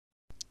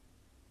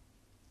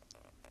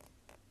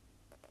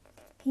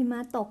หิมะ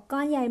ตกก้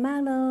อนใหญ่มาก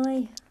เลย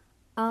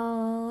โอ้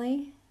ย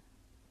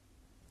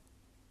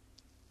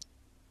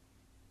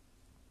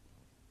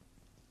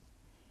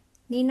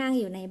นี่นั่ง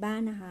อยู่ในบ้า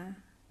นนะคะ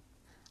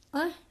เ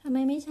อ้ยทำไม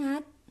ไม่ชั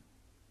ด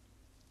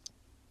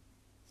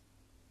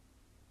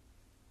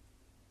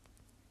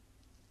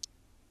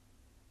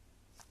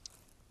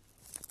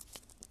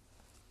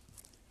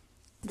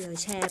เดี๋ยว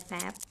แชร์แ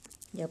ป๊บ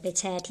เดี๋ยวไป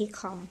แชร์ที่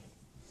คอม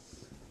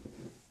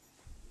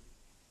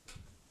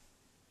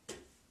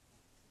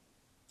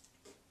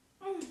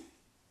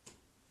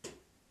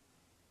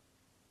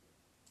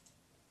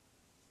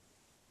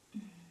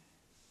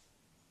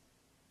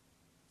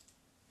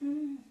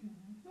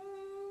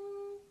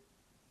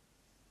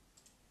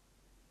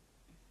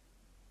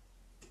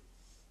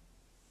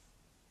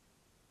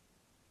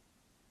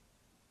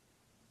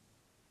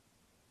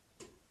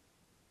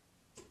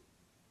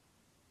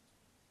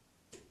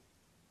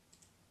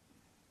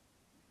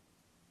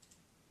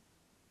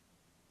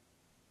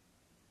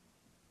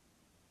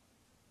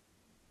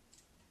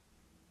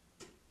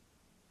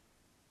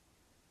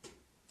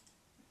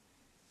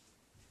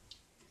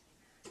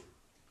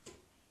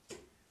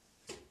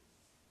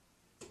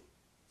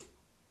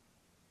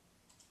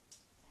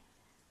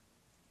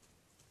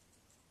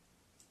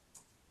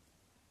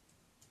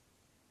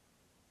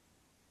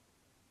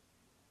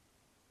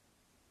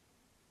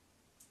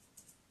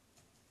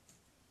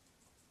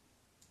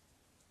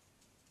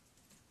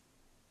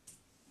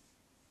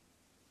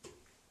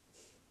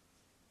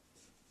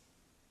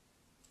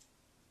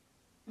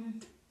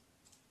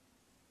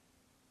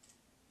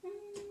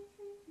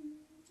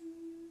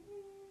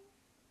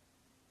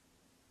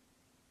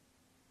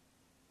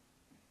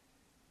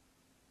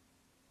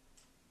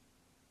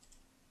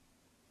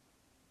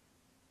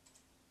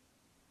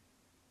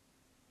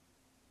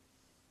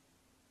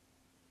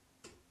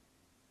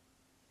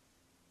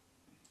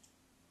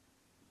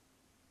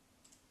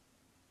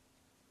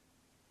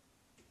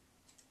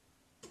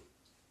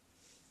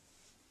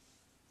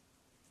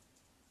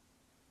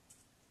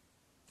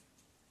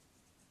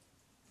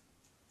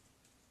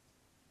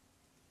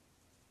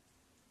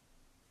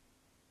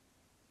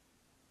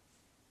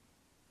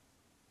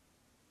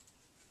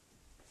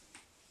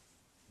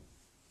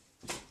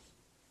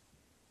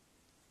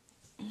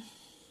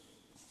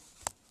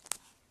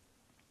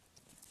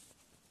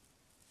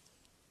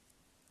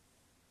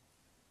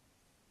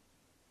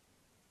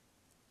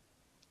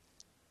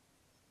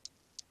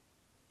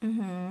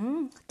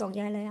ตกให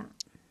ญ่เลยอ่ะ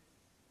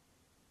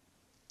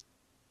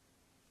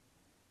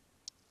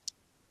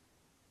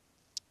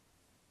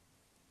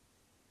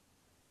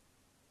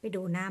ไป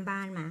ดูหน้าบ้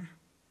านมา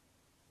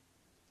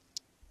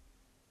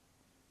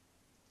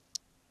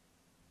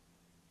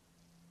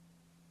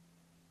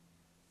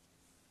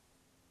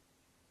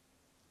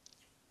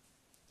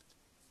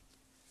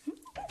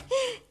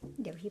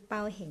เดี๋ยวพี่เป้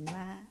าเห็น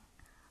ว่า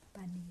ป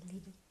านี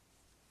รีบ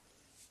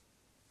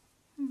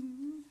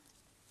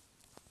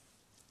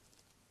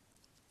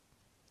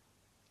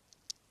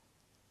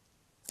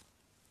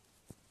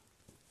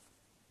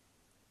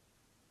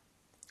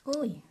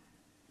อุ้ย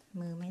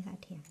มือไม่สะ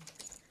เทียน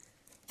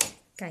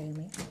ไก่ยังไ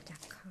ม่ออกจา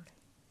กเข้าเลย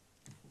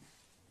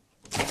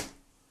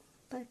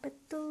เปิดประ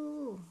ตู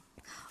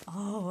อ๋อ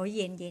เ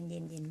ย็นเย็นเย็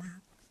นเย็นมา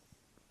ก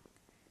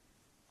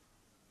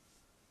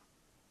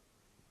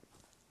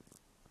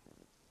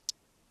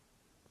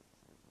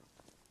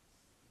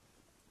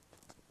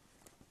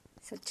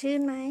สดชื่น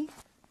ไหม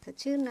สด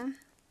ชื่นนะ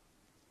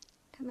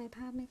ทำไมภ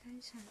าพไม่ค่อย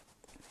ชัด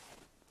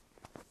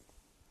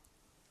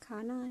ขอ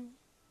หน่อย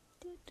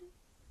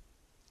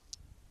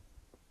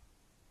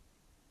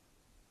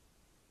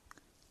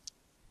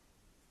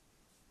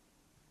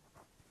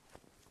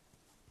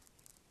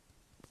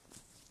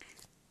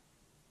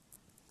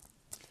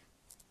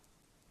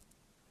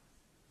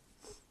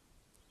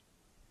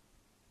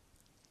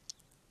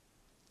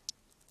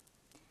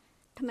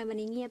ทำไมวัน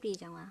นี้เงียบดี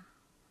จังวะ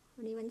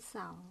วันนี้วันเส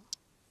าร์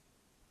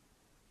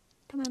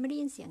ทำไมไม่ได้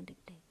ยินเสียงเ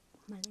ด็ก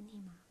ๆมาเล่นหิ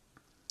มะ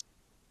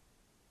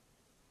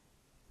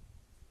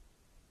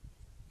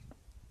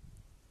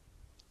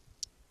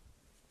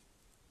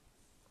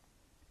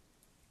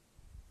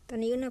ตอน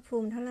นี้อุณหภู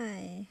มิเท่าไหร่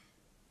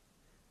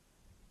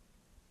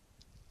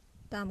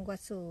ต่ำกว่า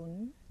0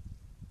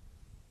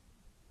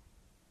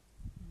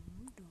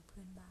ดูเ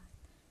พื่อนบ้าน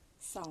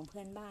ส่องเพื่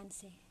อนบ้าน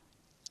สิ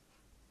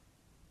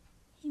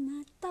หิมะ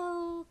ต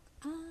ก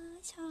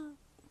ชอ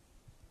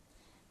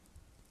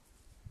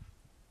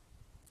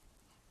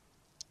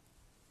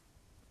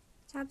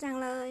บจัง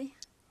เลย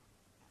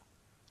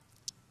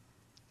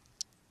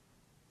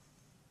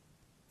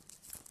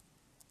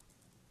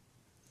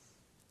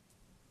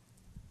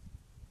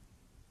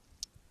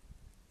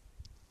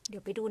เดี๋ย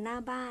วไปดูหน้า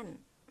บ้าน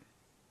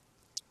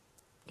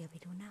ดี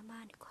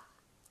กว่า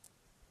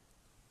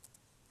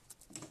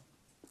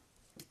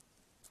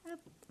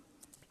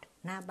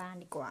หน้าบ้าน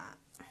ดีกว่า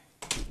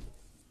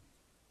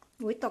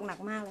อุ้ยตกหนัก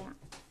มากเลยอะ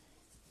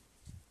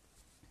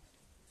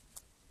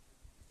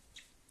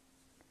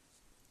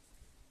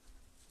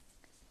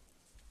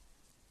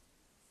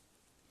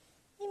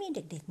ไม่มีเ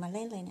ด็กๆมาเ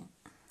ล่นเลยเนี่ย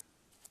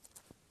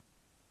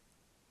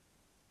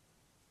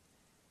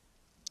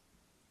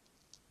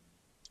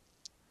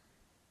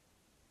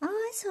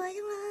ยสวย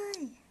จังเลย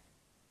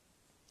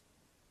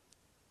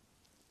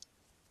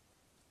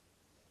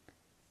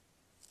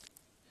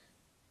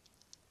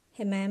เ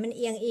ห็นไหมมันเ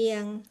อีย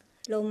ง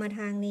ลงมาท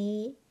างนี้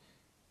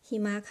หิ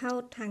มะเข้า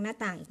ทางหน้า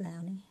ต่างอีกแล้ว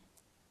นี่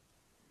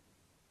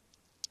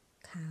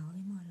ขาวไป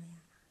หมดเลยอ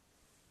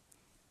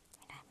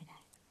ะไม่ได้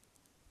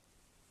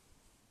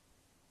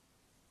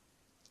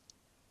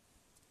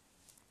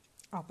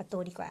ออกประตู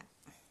ดีกว่า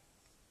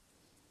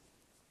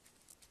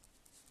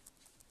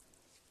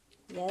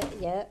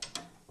เยอะ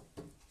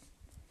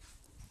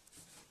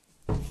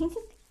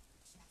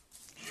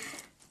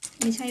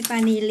ไม่ใช่ปา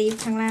นีลีฟ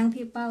ข้างล่าง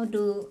พี่เป้า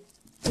ดู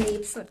ลี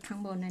ฟสดข้าง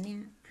บนนะเนี่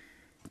ย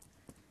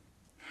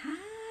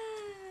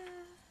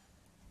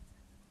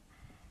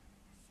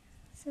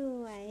ส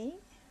วย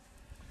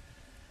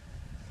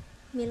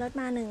มีรถ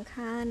มา1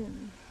 คัน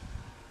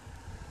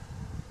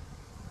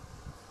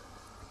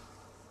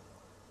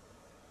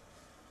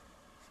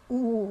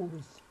อู้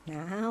หน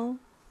าว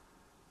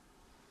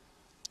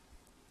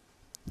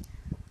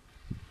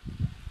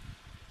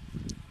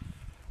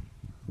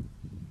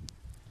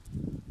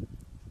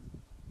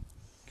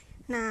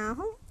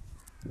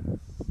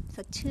ส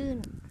ดชื่น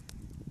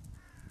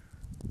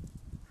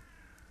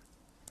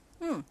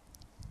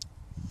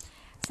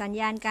สัญ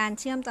ญาณการ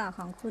เชื่อมต่อข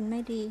องคุณไม่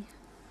ดี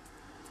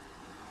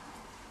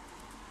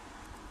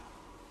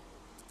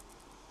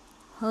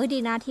เฮ้ยดี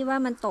นะที่ว่า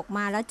มันตกม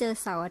าแล้วเจอ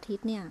เสาร์อาทิต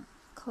ย์เนี่ย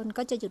คน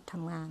ก็จะหยุดท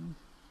ำงาน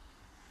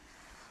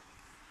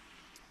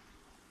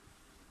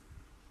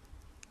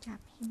จับ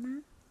หิมะ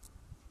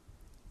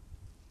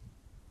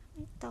ไ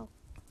ม่ตก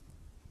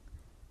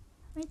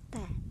ไม่แต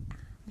ะ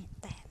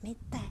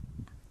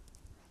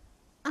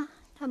อ่ะ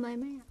ทำไม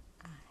ไม่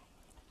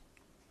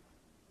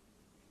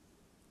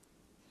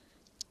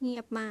เงี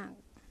ยบมาก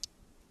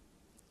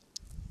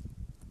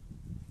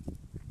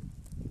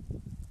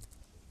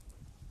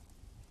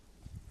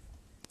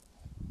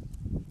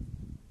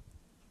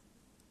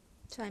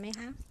สวยไหม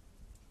คะ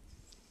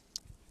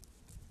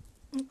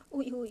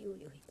อุ้ย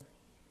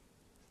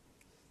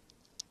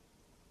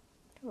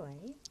สวย